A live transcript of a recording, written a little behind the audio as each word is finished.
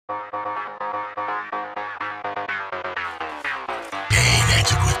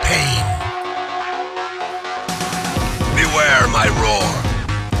pain. Beware my roar.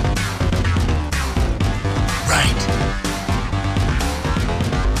 Right.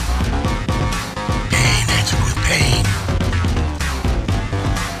 Pain answered with pain.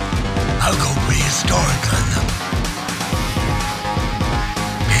 I'll go prehistoric on them.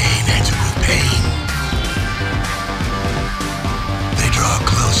 Pain answered with pain. They draw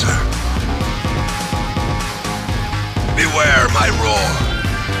closer. Beware my roar.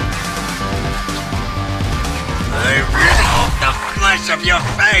 I rip off the flesh of your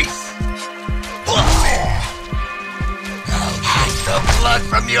face. I'll take the blood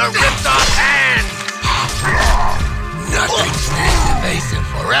from your ripped off hands. Nothing stays evasive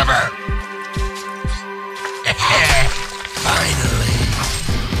forever. Finally.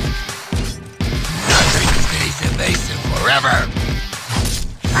 Nothing stays evasive forever.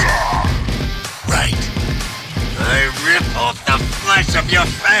 Right. I rip off the flesh of your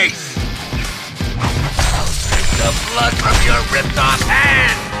face. I'll drink the blood from your ripped off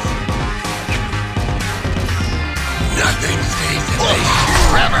hands. Nothing stays evasive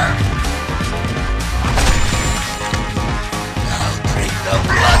forever. I'll drink the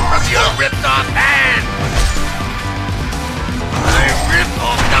blood from your ripped off hands. I rip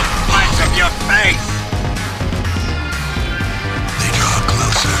off the flesh of your face. They draw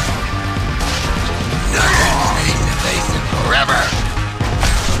closer. Nothing stays evasive forever.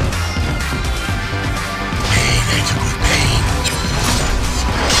 Pain answered with pain.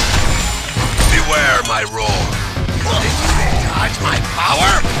 Beware my roar. You think you can dodge my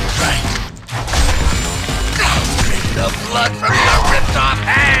power? Right. I'll drink the blood from your ripped off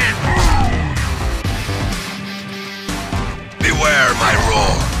hand. Beware my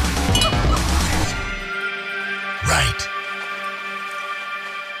roar. Right.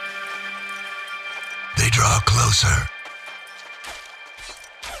 They draw closer.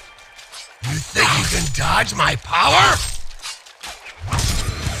 You think you can dodge my power?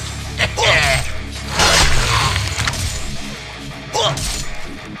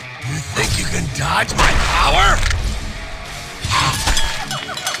 You think you can dodge my power?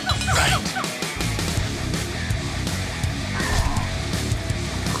 Right.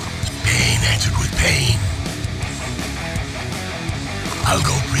 Pain answered with pain. I'll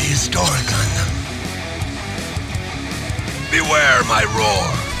go prehistoric on them. Beware my roar.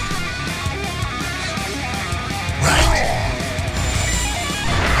 Right.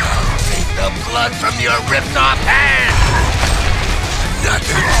 I'll drink the blood from your ripped off hand.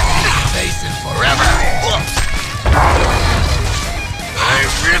 Nothing stays evasive forever. I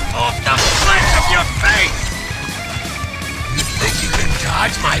rip off the flesh of your face. You think you can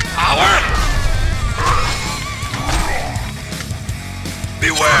dodge my power?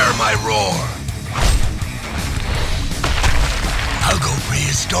 Beware my roar. I'll go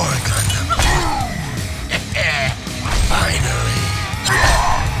prehistoric on them. Finally.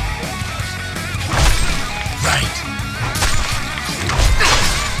 Right.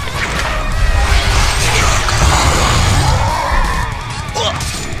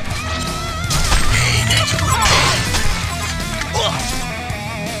 Pain answered with pain.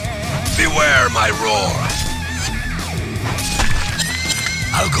 Beware my roar.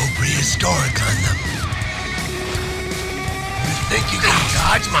 I'll go prehistoric on them. You think you can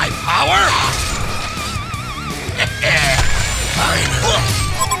dodge my power? Finally.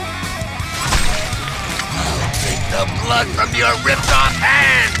 I'll drink the blood from your ripped off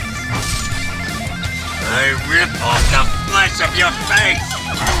hands. I rip off the flesh of your face.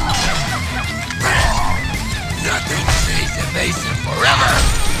 Nothing stays evasive forever.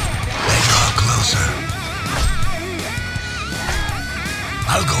 They draw closer.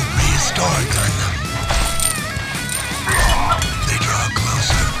 I'll go prehistoric on them. They draw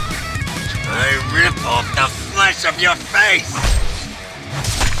closer. I rip off the flesh of your face.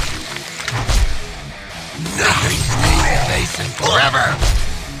 Nothing stays evasive forever.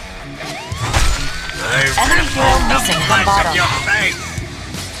 I rip off the flesh of your face.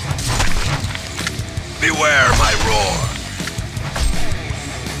 Beware my roar.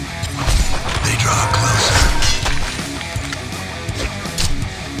 They draw closer.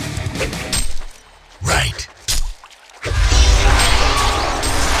 Right.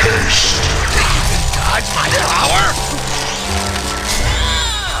 Haste. Think you can dodge my power?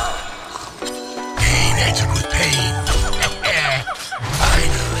 Pain answered with pain.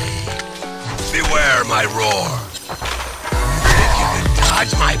 Finally. Beware my roar. Think you can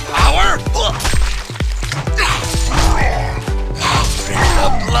dodge my power? I'll drink the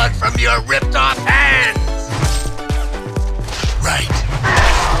blood from your ripped off hands. Right.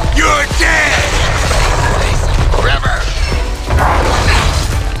 You're dead! Forever.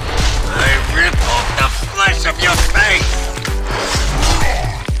 slice of your face!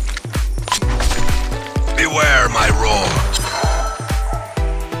 Beware my roar!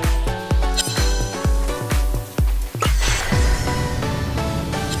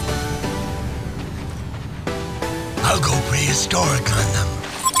 I'll go prehistoric on them.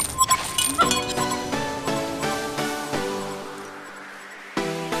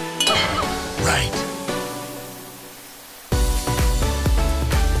 Right.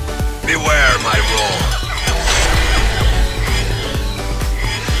 Beware my roar.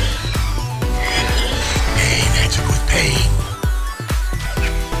 Pain answered with pain.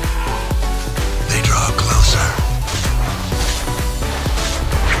 They draw closer.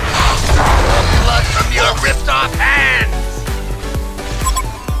 Blood from your ripped off hands!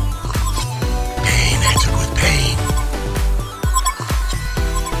 Pain answered with pain.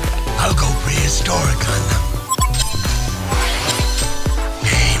 I'll go prehistoric on them.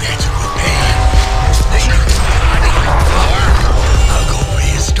 Pain answered with pain. They use my power. I'll go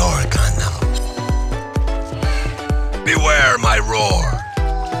prehistoric on them. Beware my roar.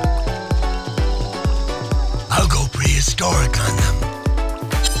 I'll go prehistoric on them.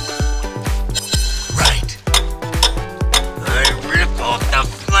 Right. I rip off the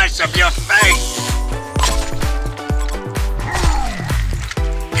flesh of your face!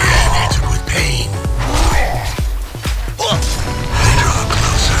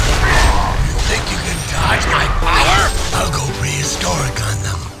 Prehistoric on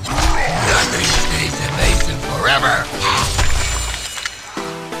them. Nothing stays evasive forever.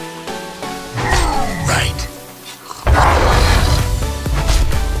 Right.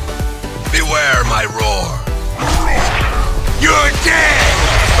 Beware my roar. You're dead!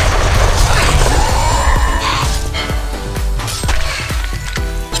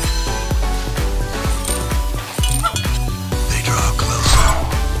 They draw closer.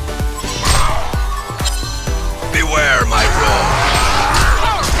 Beware my roar.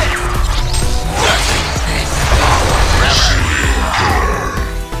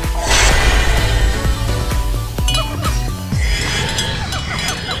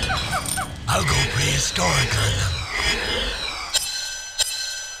 I'll go prehistoric on them.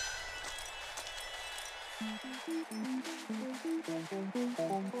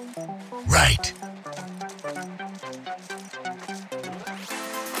 Right.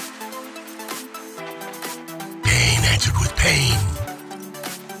 Pain answered with pain.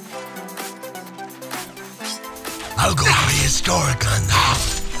 I'll go prehistoric on them.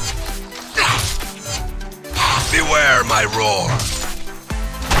 Beware my roar.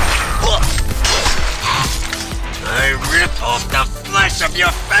 I rip off the flesh of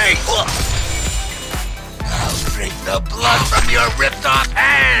your face! I'll drink the blood from your ripped off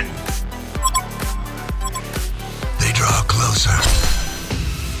hands! They draw closer.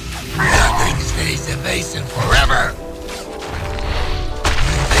 Nothing stays evasive forever.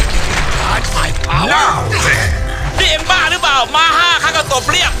 You think you can dodge my power? Now then! นี่เอ็งบ้าหรือเปล่ามาห้าข้าก็ตบ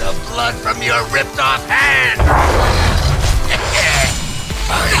เรียบ The blood from your ripped off hand!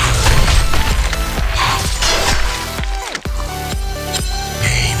 Fine.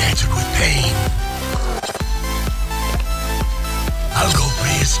 Pain answered with pain. I'll go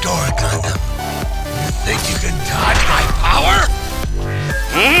prehistoric on them. You think you can dodge my power?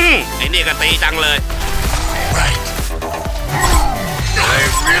 ไอ้นี่ก็ตีจังเลย Right. I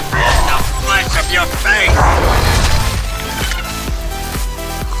rip off the flesh of your face.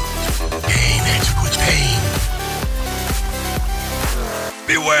 Pain answered with pain.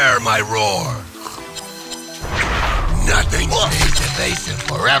 Beware my roar. Nothing stays evasive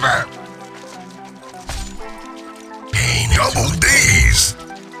forever. Pain double D's.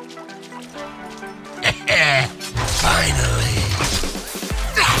 Finally.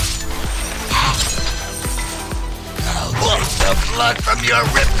 I'll take the blood from your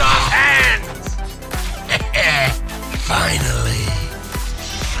ripped off hands. Finally.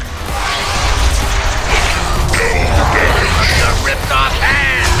 Your ripped off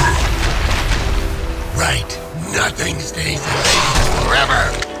hands. Right. Nothing stays evasive forever.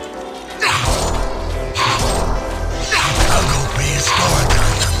 I'll go prehistoric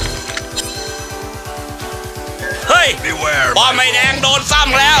on them. เฮ้ย Beware บอลไม่แดงโดนซ้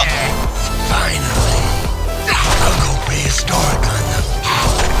ำแล้ว Finally. I'll go prehistoric on them.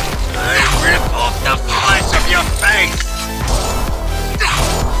 I rip off the flesh of your face.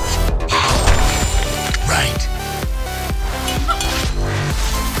 Right.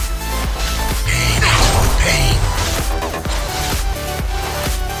 Pain answered with pain.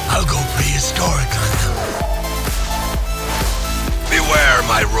 I'll go prehistoric on them. Beware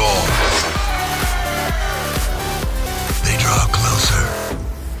my roar. They draw closer.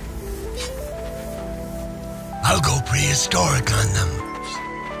 prehistoric on them.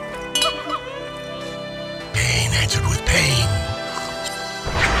 Pain answered with pain.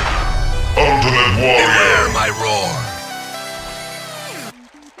 Ultimate Warrior. Beware my roar.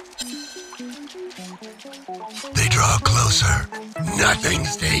 They draw closer. Nothing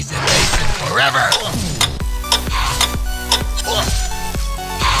stays evasive forever.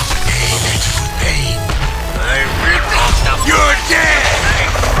 Pain answered with pain. I ripped off the... You're dead!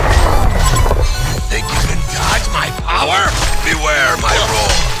 Think you can dodge my power? Beware my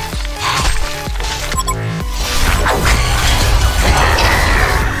roar.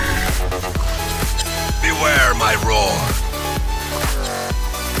 Beware my roar.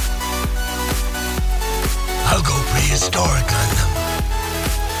 I'll go prehistoric on them.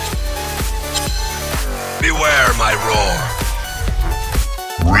 Beware my roar.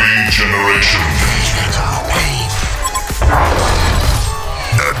 Regeneration. Pain.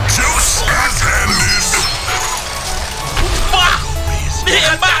 The juice has ended. บ้านี่เ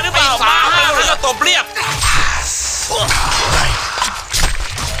ห็นบ้าหรือเปล่ามาห้าครั้งก็ตบเรียบ Right.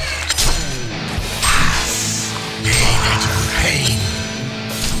 Pain answered with pain.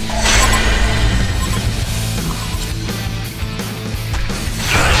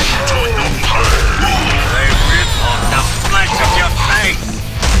 I rip off the flesh of your face.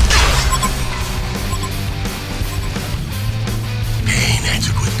 Pain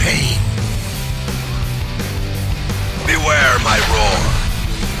answered with pain. Beware my roar.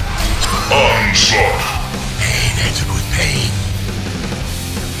 Onslaught. Pain answered with pain.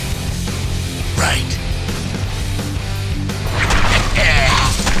 Right.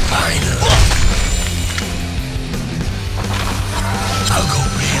 Finally. I'll go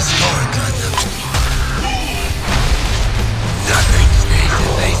prehistoric on them. Nothing stays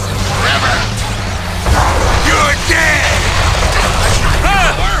evasive forever. You're dead!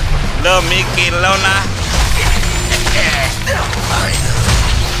 เริ่มมีกลิ่นแล้วนะ Finally.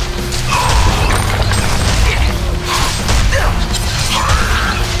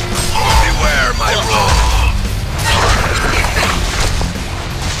 Beware my roar.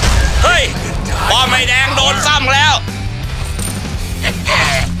 เฮ้ยบอลไม่แดงโดนซ้ำแล้ว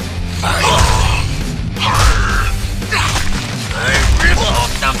Finally. I rip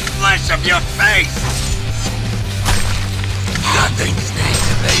off the flesh of your face. Nothing stays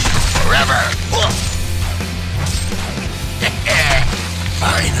evasive forever.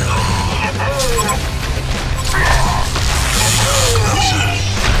 Finally. Closer.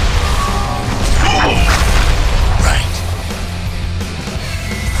 Right.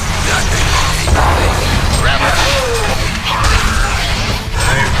 Nothing stays evasive forever.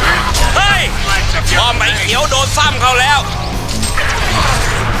 I rip เฮ้ย flesh of บอ your ลไม่ face. เขียวโดนซ้ำเขาแล้ว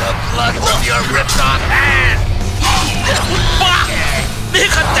The blood from your ripped off hand. บ้านี่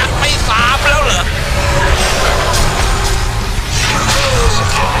ขจัดไป3แล้วเหรอ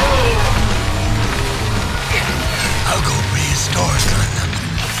I'll go prehistoric on them.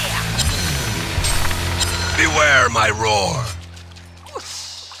 Beware my roar.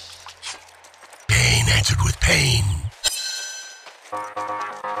 Pain answered with pain.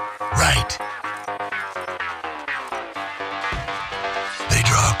 Right. They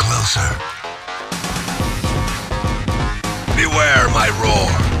draw closer. Beware my roar.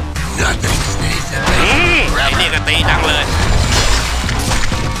 Nothing stays at ไอ้ bay นี่ forever. ก็ตีจังเลย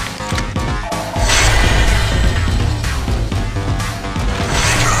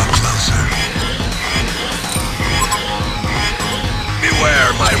They draw closer.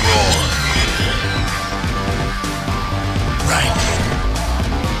 Beware my roar. Right.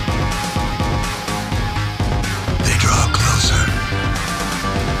 They draw closer.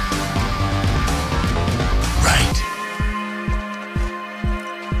 Right.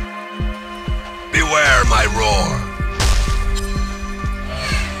 Beware my roar.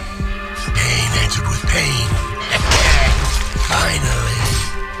 Pain answered with pain. Finally.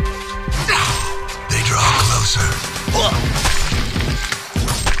 They draw closer.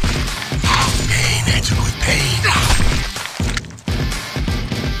 Pain answered with pain.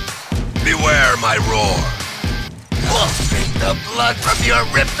 Beware my roar. Drink the blood from your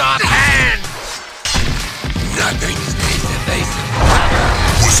ripped off hand. Nothing stays evasive forever.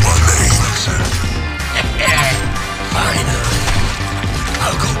 What's my name? Closer. Finally.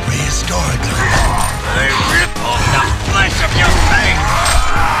 I'll go prehistoric on you. I rip off the flesh of your face.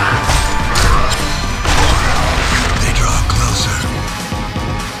 They draw closer.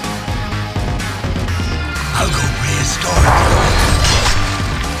 I'll go prehistoric on you.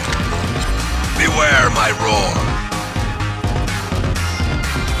 Beware my roar.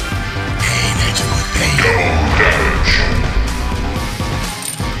 Pain answered with pain. Double damage.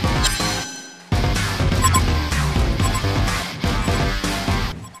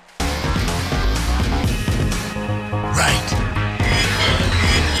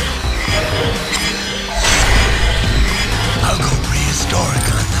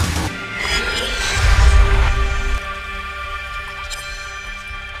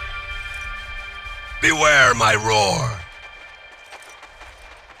 Beware my roar.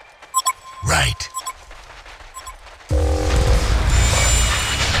 Right.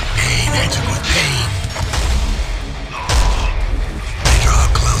 Pain answered with pain. They draw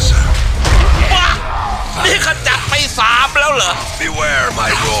closer. ว้านี่ขจัดไป3แล้วเหรอ Beware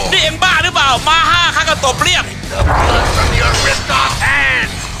my roar. นี่เอ็งบ้าหรือเปล่ามา5ข้าก็ตบเรียบ The blood from your ripped off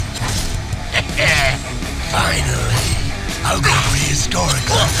hands. Finally, I'll go prehistoric.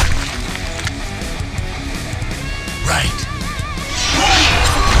 Right.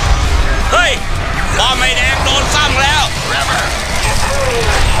 เฮ้ยป้อมไม้แดงโดนซ้ำแล้ว Forever.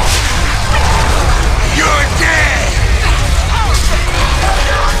 You're dead.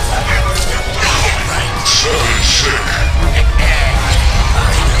 Right. So sick. แม่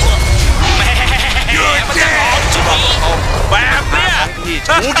มันจะหอมชุดแบบเนี้ย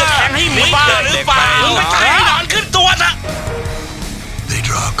กูจะแทงให้หมีบ้าหรือเปล่ามึงไปตายให้นอนขึ้นตัวนะ They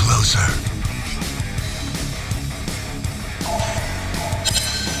draw closer.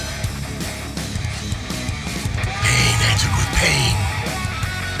 Pain answered with pain.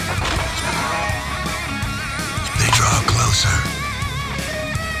 They draw closer.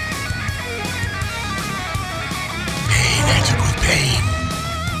 Pain answered with pain.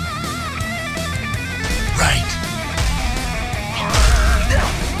 Right.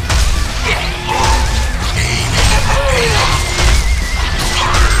 Pain answered with pain.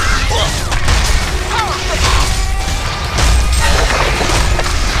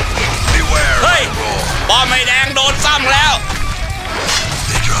 Beware เฮ้ย my roar. ป้อมไม้แดงโดนซ้ำแล้ว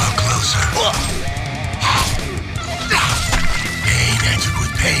They draw closer. Pain answered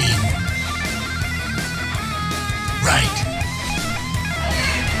with pain. Right.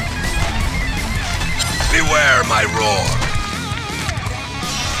 Beware my roar.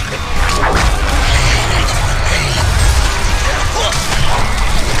 Pain answered with pain.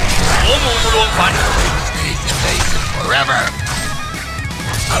 โอ้โหรวมฟัน Stays evasive forever.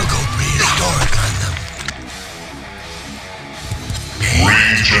 I'll go prehistoric on them.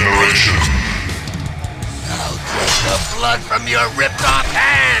 Regeneration. I'll take the blood from your ripped off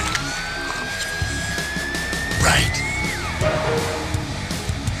hands. Right.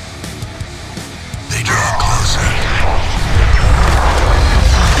 They draw closer.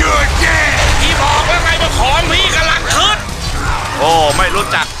 You're dead. พี่บอกว่าไงว่าของพี่กำลังขึ้นโอ้ไม่รู้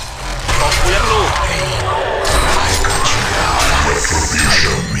จักตกเลี้ยงลูก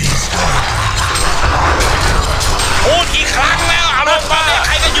พูดกี่ครั้งแล้วเอาลงมาใค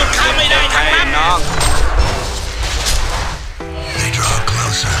รก็หยุดข้าไม่ได้ทั้งนั้นน้อง They draw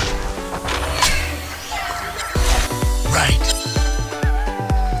closer. Right.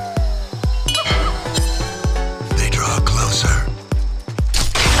 They draw closer.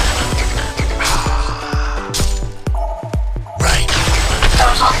 Right.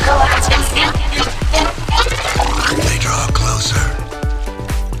 They draw closer.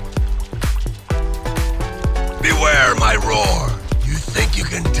 Beware my roar. You think you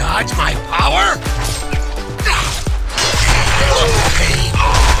can dodge my power? Pain.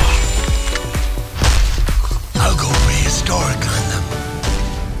 I'll go prehistoric on them.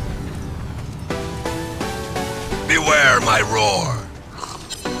 Beware my roar.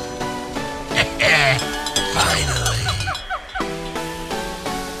 Finally.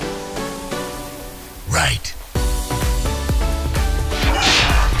 Right.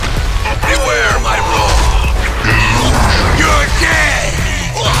 Beware my roar. You're dead.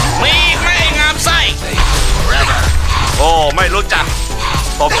 มีไม่งามไส้ Forever. โอ้ไม่รู้จัก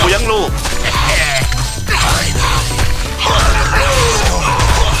ตบเลี้ยงลูก Finally.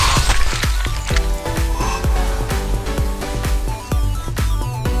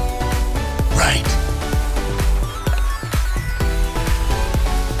 Right.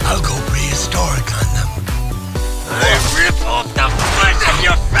 I'll go prehistoric on them. I rip off the flesh of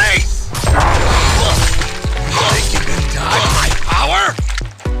your face. You think you can dodge my power?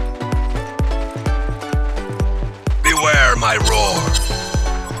 Beware my roar.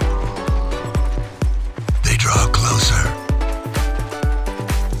 They draw closer.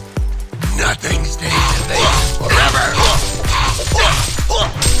 Nothing stays evasive forever.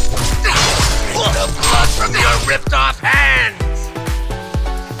 Drink the blood from your ripped off hands.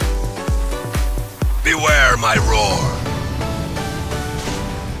 Beware my roar.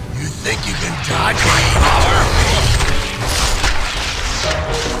 You think you can dodge my power?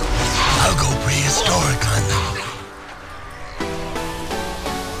 I'll go prehistoric on them.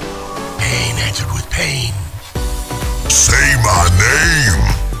 Pain answered with pain. Say my name.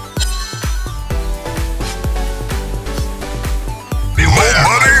 Beware No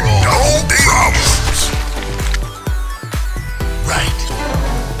money, my roar. no problems. Right.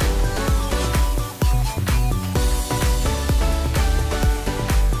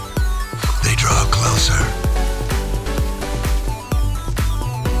 closer.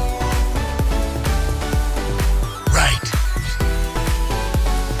 Right.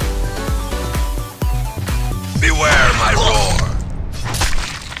 Beware my roar.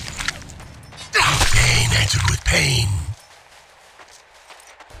 Pain answered with pain.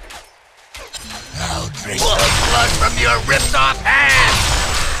 I'll drink the blood from your ripped-off hand!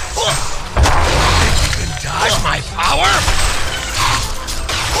 Think you can dodge my power?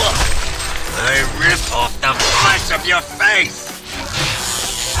 I rip off the flesh of your face!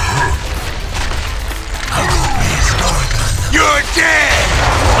 I'll go prehistoric on them. You're dead!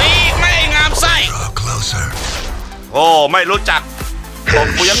 มีไม่งามไส้ Draw closer. โอ้ไม่รู้จักผม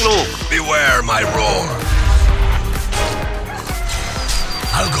กูยังลูก Beware my roar.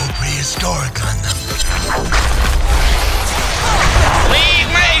 I'll go prehistoric on them. มี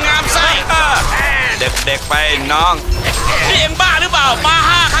ไม่งามไส้เด็กๆไปน้องนี่เอ็งบ้าหรือเปล่ามา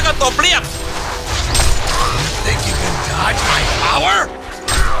ห้าข้าก็ตบเรียบ Think you can dodge my power?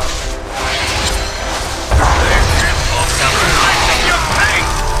 I rip off the flesh of your face!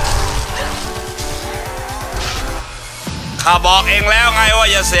 ข้าบอกเองแล้วไงว่า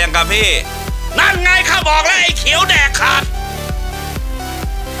อย่าเสี่ยงกับพี่นั่นไงข้าบอกแล้วไอ้เขียวแดกขาด